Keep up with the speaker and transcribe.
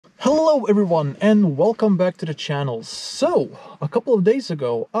Hello everyone and welcome back to the channel. So, a couple of days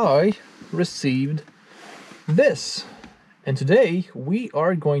ago I received this, and today we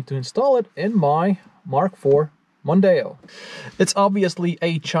are going to install it in my Mark IV Mondeo. It's obviously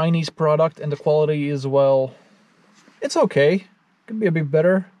a Chinese product and the quality is, well, it's okay. Could be a bit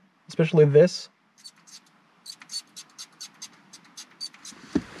better, especially this.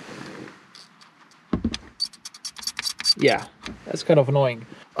 Yeah, that's kind of annoying.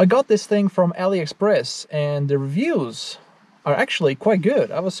 I got this thing from AliExpress and the reviews are actually quite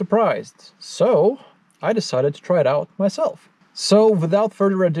good. I was surprised. So I decided to try it out myself. So without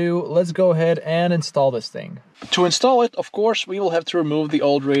further ado, let's go ahead and install this thing. To install it, of course, we will have to remove the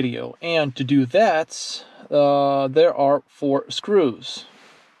old radio. And to do that, there are 4 screws.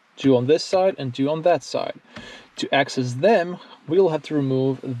 2 on this side and 2 on that side. To access them, we will have to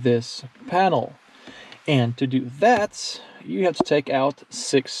remove this panel. And to do that, you have to take out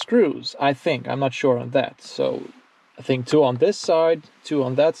 6 screws, I think. I'm not sure on that. So I think 2 on this side, 2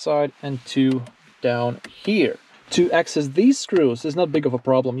 on that side, and 2 down here. To access these screws is not big of a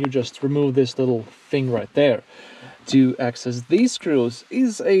problem. You just remove this little thing right there. To access these screws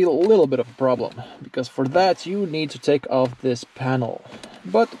is a little bit of a problem, because for that you need to take off this panel.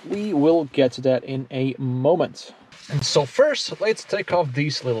 But we will get to that in a moment. And so first, let's take off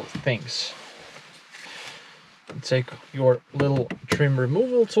these little things. Take your little trim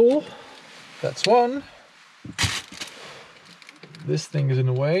removal tool. That's one. This thing is in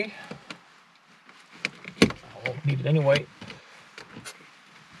the way. I won't need it anyway.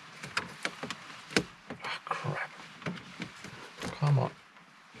 Oh, crap. Come on.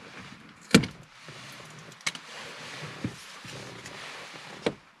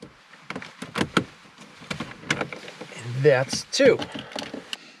 And that's 2.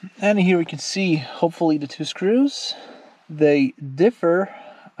 And here we can see, hopefully, the 2 screws. They differ.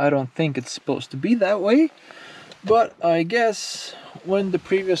 I don't think it's supposed to be that way, but I guess when the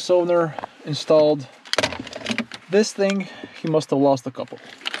previous owner installed this thing, he must have lost a couple.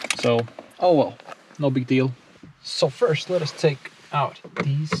 So, oh well, no big deal. So first, let us take out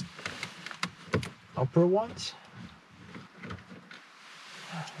these upper ones.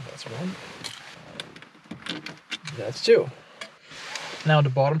 That's 1. That's 2. Now the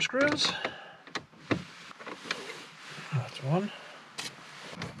bottom screws. That's 1.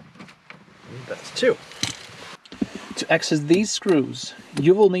 That's 2. To access these screws,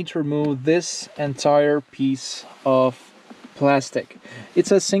 you will need to remove this entire piece of plastic. It's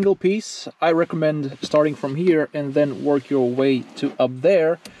a single piece. I recommend starting from here and then work your way to up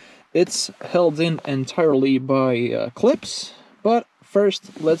there. It's held in entirely by clips, but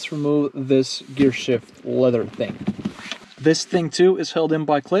first let's remove this gear shift leather thing. This thing too is held in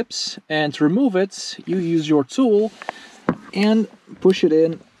by clips, and to remove it, you use your tool and push it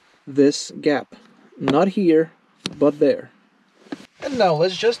in this gap. Not here, but there. And now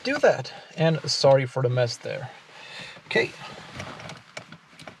let's just do that. And sorry for the mess there. Okay.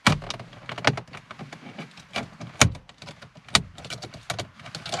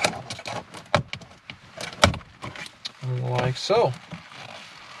 Like so.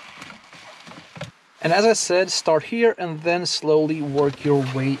 And as I said, start here and then slowly work your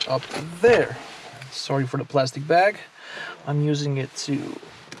way up there. Sorry for the plastic bag. I'm using it to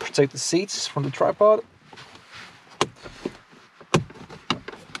protect the seats from the tripod.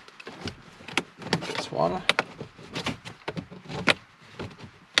 That's 1.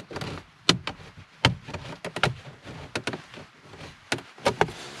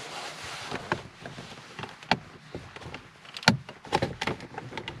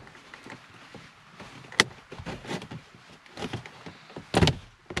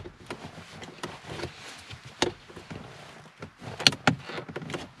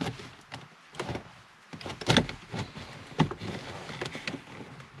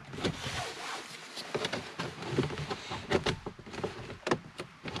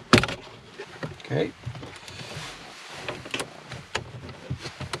 Okay.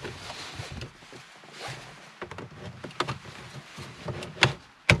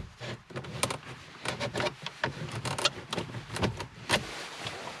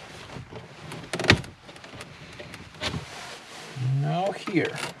 Now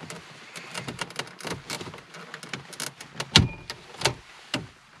here.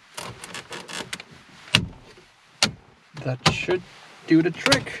 That should do the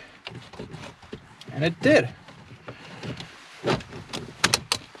trick. And it did.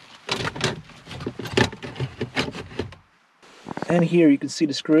 And here you can see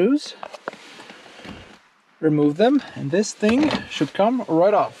the screws. Remove them, and this thing should come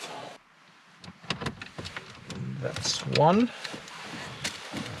right off. That's 1.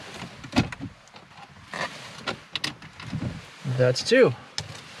 That's two.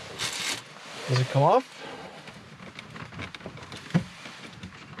 Does it come off?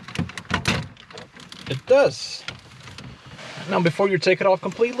 It does. Now before you take it off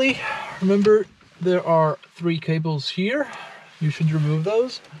completely, remember there are 3 cables here. You should remove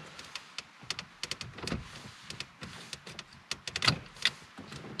those.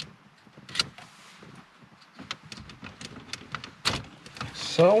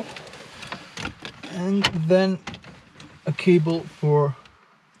 So, and then a cable for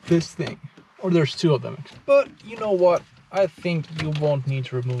this thing, or there's 2 of them, but you know what, I think you won't need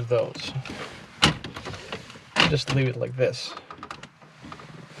to remove those. Just leave it like this.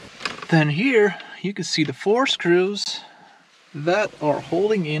 Then here you can see the 4 screws that are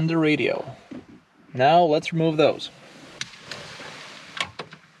holding in the radio. Now let's remove those.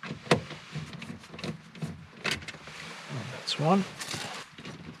 That's 1.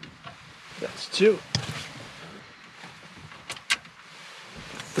 That's 2.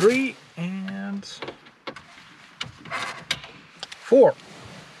 3 and 4.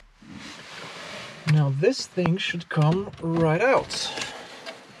 Now this thing should come right out.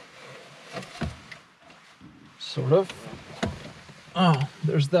 Sort of. Oh,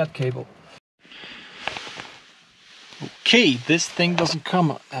 there's that cable. Okay, this thing doesn't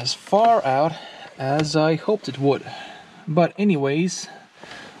come as far out as I hoped it would. But anyways,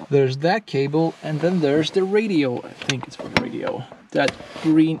 there's that cable, and then there's the radio. I think it's for the radio. That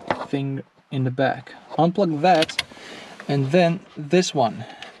green thing in the back. Unplug that, and then this one.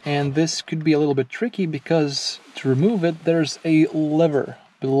 And this could be a little bit tricky because to remove it, there's a lever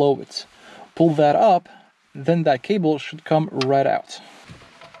below it. Pull that up, then that cable should come right out.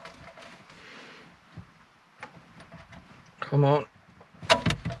 Come on.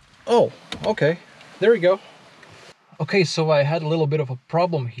 Oh, okay. There we go. Okay, so I had a little bit of a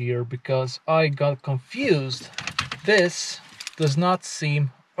problem here because I got confused. This does not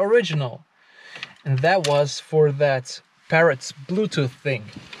seem original. And that was for that Parrot's Bluetooth thing.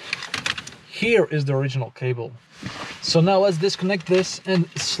 Here is the original cable. So now let's disconnect this and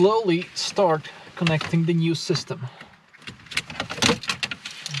slowly start connecting the new system.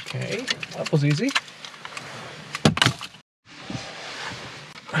 Okay, that was easy.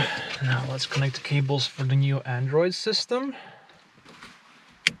 Now let's connect the cables for the new Android system.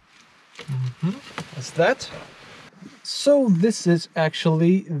 That's that. So this is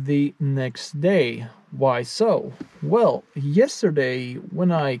actually the next day. Why so? Well, yesterday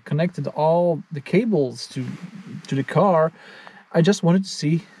when I connected all the cables to the car, I just wanted to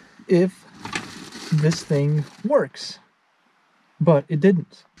see if this thing works. But it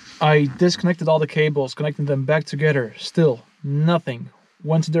didn't. I disconnected all the cables, connected them back together, still nothing.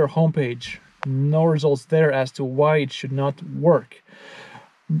 Went to their homepage, no results there as to why it should not work.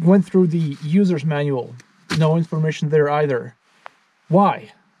 Went through the user's manual, no information there either.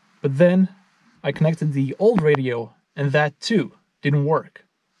 Why? But then I connected the old radio, and that too didn't work.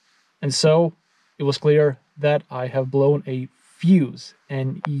 And so it was clear that I have blown a fuse,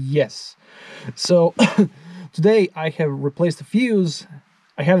 and yes. So today I have replaced the fuse.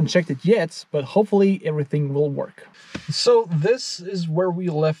 I haven't checked it yet, but hopefully everything will work. So this is where we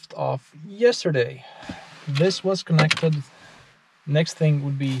left off yesterday. This was connected. Next thing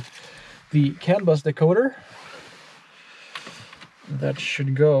would be the CAN bus decoder. That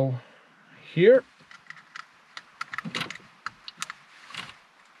should go here.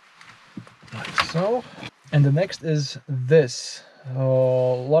 Like so. And the next is this. A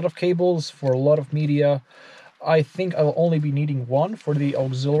lot of cables for a lot of media. I think I'll only be needing one for the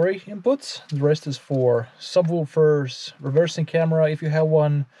auxiliary inputs. The rest is for subwoofers, reversing camera if you have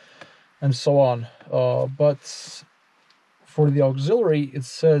one, and so on. But for the auxiliary, it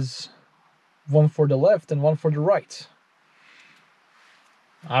says one for the left and one for the right.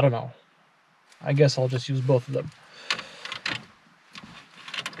 I don't know. I guess I'll just use both of them.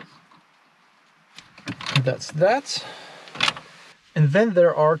 That's that. And then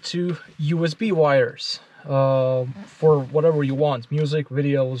there are 2 USB wires. For whatever you want, music,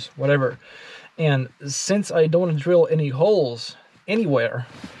 videos, whatever. And since I don't drill any holes anywhere,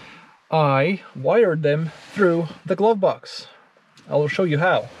 I wired them through the glove box. I'll show you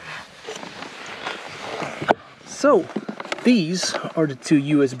how. So these are the 2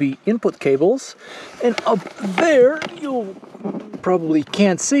 USB input cables, and up there you probably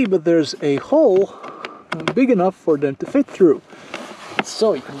can't see, but there's a hole big enough for them to fit through.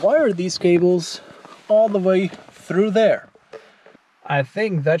 So you can wire these cables all the way through there. I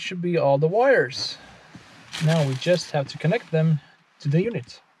think that should be all the wires. Now we just have to connect them to the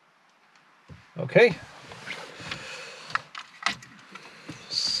unit. Okay.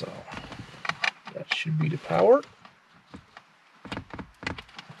 So that should be the power.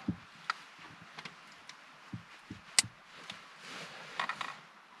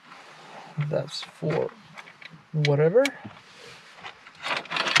 That's for whatever.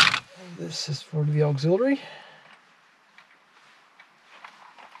 This is for the auxiliary.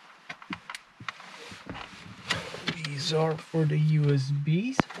 These are for the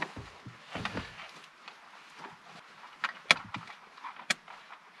USBs.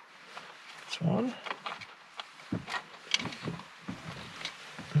 This one.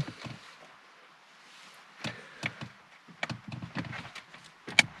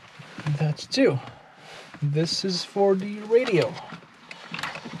 That's two. This is for the radio.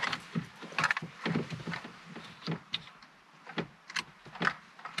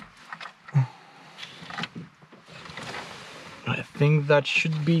 I think that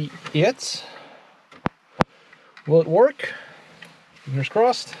should be it. Will it work? Fingers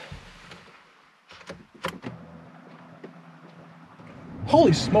crossed.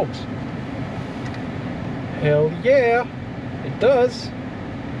 Holy smokes! Hell yeah! It does!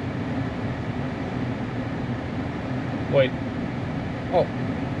 Wait. Oh.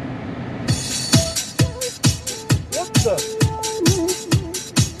 What the?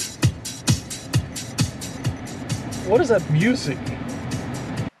 What is that music?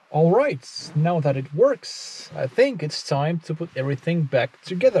 Alright, now that it works, I think it's time to put everything back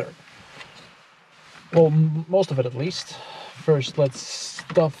together. Well, most of it at least. First, let's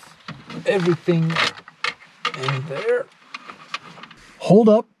stuff everything in there. Hold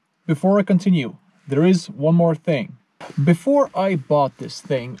up, before I continue, there is one more thing. Before I bought this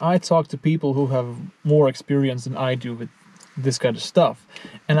thing, I talked to people who have more experience than I do with this kind of stuff,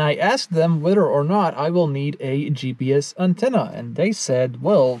 and I asked them whether or not I will need a GPS antenna, and they said,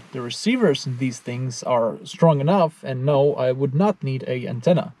 well, the receivers in these things are strong enough, and no, I would not need a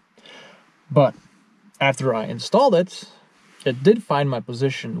antenna. But after I installed it, it did find my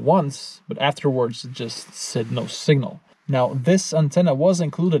position once, but afterwards it just said no signal. Now, this antenna was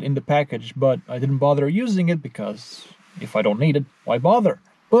included in the package, but I didn't bother using it because if I don't need it, why bother?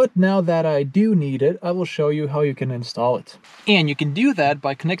 But now that I do need it, I will show you how you can install it. And you can do that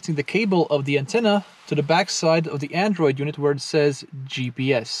by connecting the cable of the antenna to the back side of the Android unit where it says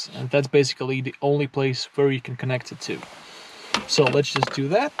GPS. And that's basically the only place where you can connect it to. So let's just do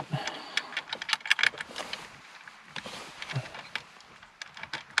that.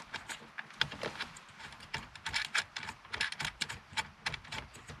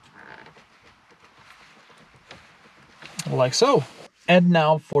 Like so. And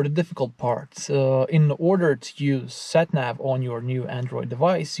now for the difficult part. In order to use SatNav on your new Android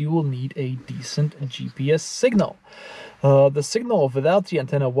device, you will need a decent GPS signal. The signal without the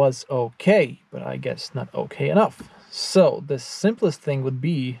antenna was okay, but I guess not okay enough. So the simplest thing would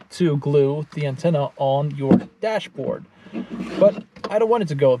be to glue the antenna on your dashboard. But I don't want it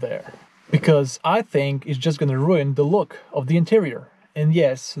to go there, because I think it's just going to ruin the look of the interior. And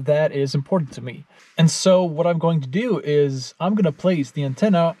yes, that is important to me. And so what I'm going to do is I'm going to place the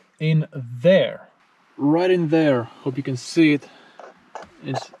antenna in there. Right in there. Hope you can see it.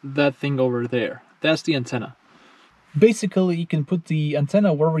 It's that thing over there. That's the antenna. Basically, you can put the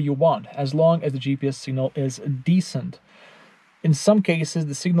antenna wherever you want, as long as the GPS signal is decent. In some cases,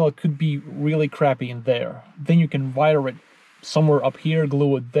 the signal could be really crappy in there. Then you can wire it somewhere up here,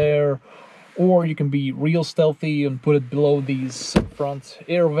 glue it there, or you can be real stealthy and put it below these front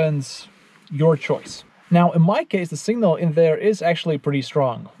air vents. Your choice. Now, in my case, the signal in there is actually pretty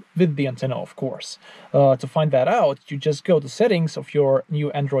strong, with the antenna, of course. To find that out, you just go to settings of your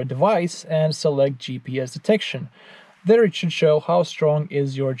new Android device and select GPS detection. There it should show how strong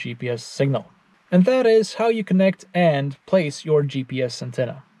is your GPS signal. And that is how you connect and place your GPS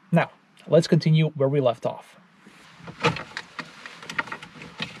antenna. Now, let's continue where we left off.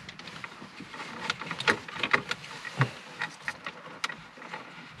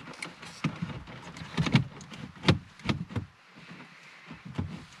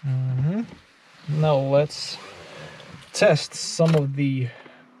 Now let's test some of the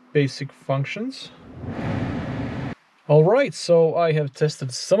basic functions. Alright, so I have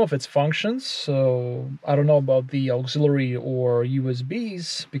tested some of its functions, so I don't know about the auxiliary or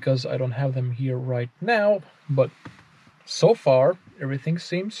USBs because I don't have them here right now, but so far everything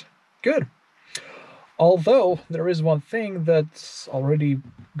seems good. Although there is one thing that's already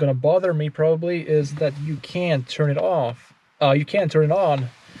gonna bother me probably, is that you can't turn it off. You can't turn it on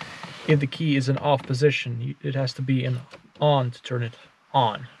if the key is in off position. It has to be in on to turn it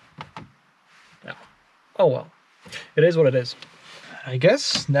on. Yeah. Oh well. It is what it is. I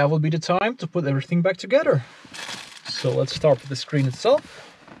guess now will be the time to put everything back together. So let's start with the screen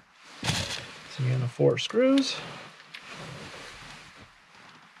itself. So again, 4 screws.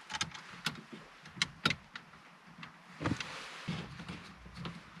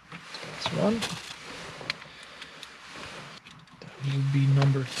 one. That would be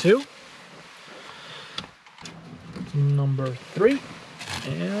number 2. Number 3.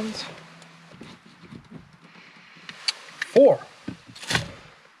 And 4.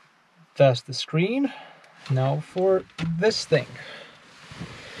 That's the screen. Now for this thing.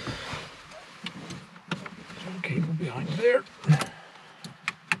 Cable behind there.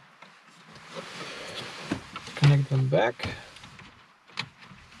 Connect them back.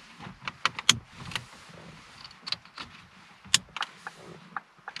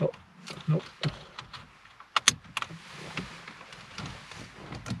 Oh, nope.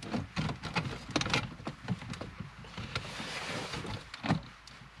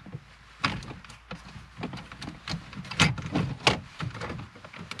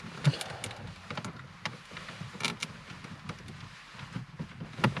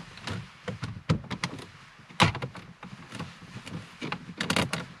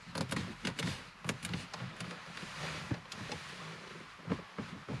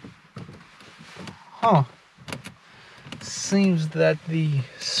 Huh. Seems that the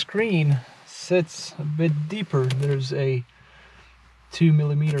screen sits a bit deeper. There's a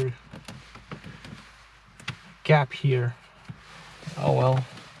 2mm gap here. Oh well.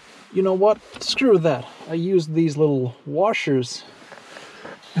 You know what? Screw that. I used these little washers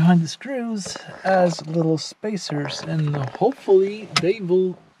behind the screws as little spacers, and hopefully they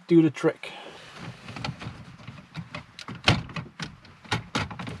will do the trick.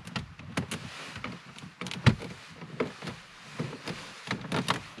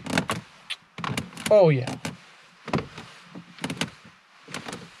 Oh yeah,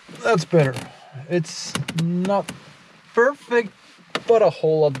 that's better. It's not perfect, but a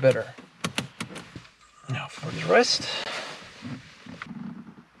whole lot better. Now for the rest.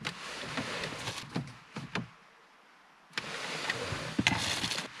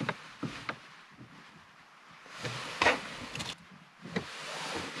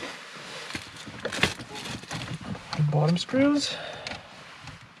 The bottom screws.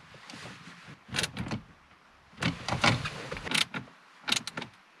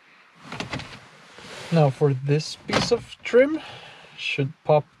 Now for this piece of trim, should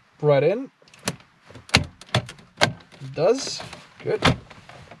pop right in. It does. Good.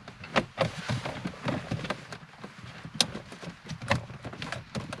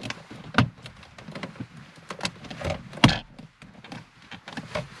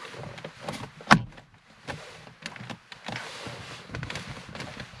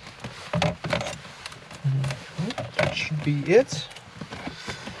 That should be it.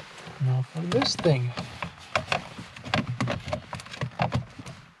 Now for this thing.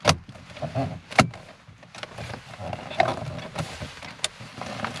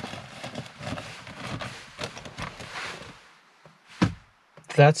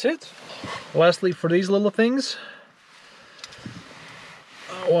 That's it. Lastly, for these little things,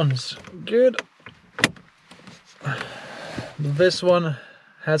 that one's good. This one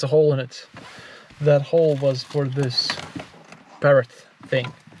has a hole in it. That hole was for this parrot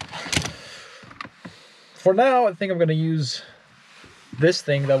thing. For now, I think I'm gonna use this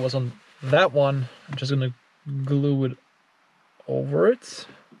thing that was on that one. I'm just gonna glue it over it.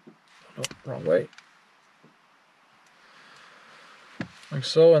 No, wrong way. Like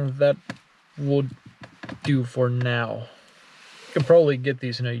so, and that would do for now. You can probably get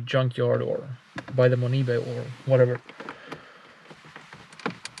these in a junkyard or buy them on eBay or whatever.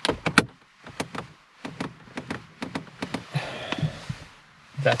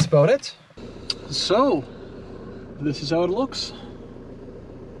 That's about it. So, this is how it looks.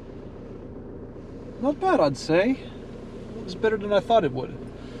 Not bad, I'd say. Looks better than I thought it would.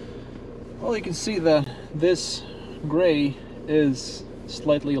 Well, you can see that this gray is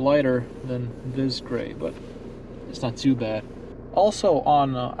slightly lighter than this gray, but it's not too bad. Also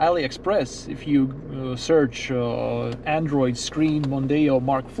on AliExpress, if you search Android screen Mondeo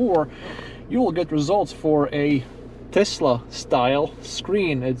mk4, you will get results for a Tesla style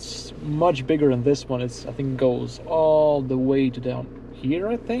screen. It's much bigger than this one. It's, I think, goes all the way to down here,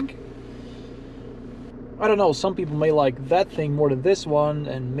 I think. I don't know, some people may like that thing more than this one,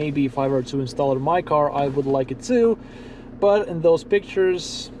 and maybe if I were to install it in my car I would like it too, but in those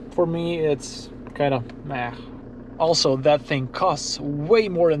pictures, for me, it's kind of meh. Also, that thing costs way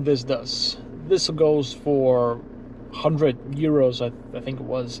more than this does. This goes for 100 euros, I think it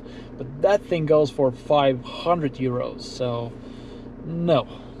was, but that thing goes for 500 euros, so no,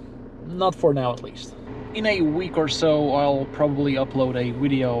 not for now at least. In a week or so, I'll probably upload a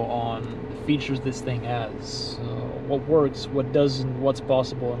video on the features this thing has, what works, what doesn't, what's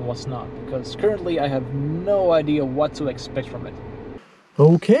possible, and what's not, because currently I have no idea what to expect from it.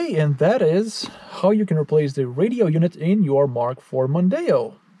 Okay, and that is how you can replace the radio unit in your Mark IV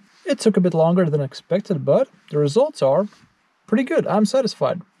Mondeo. It took a bit longer than expected, but the results are pretty good. I'm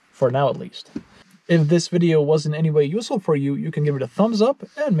satisfied, for now at least. If this video was in any way useful for you, you can give it a thumbs up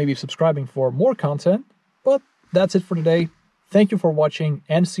and maybe subscribing for more content. But that's it for today. Thank you for watching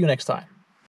and see you next time.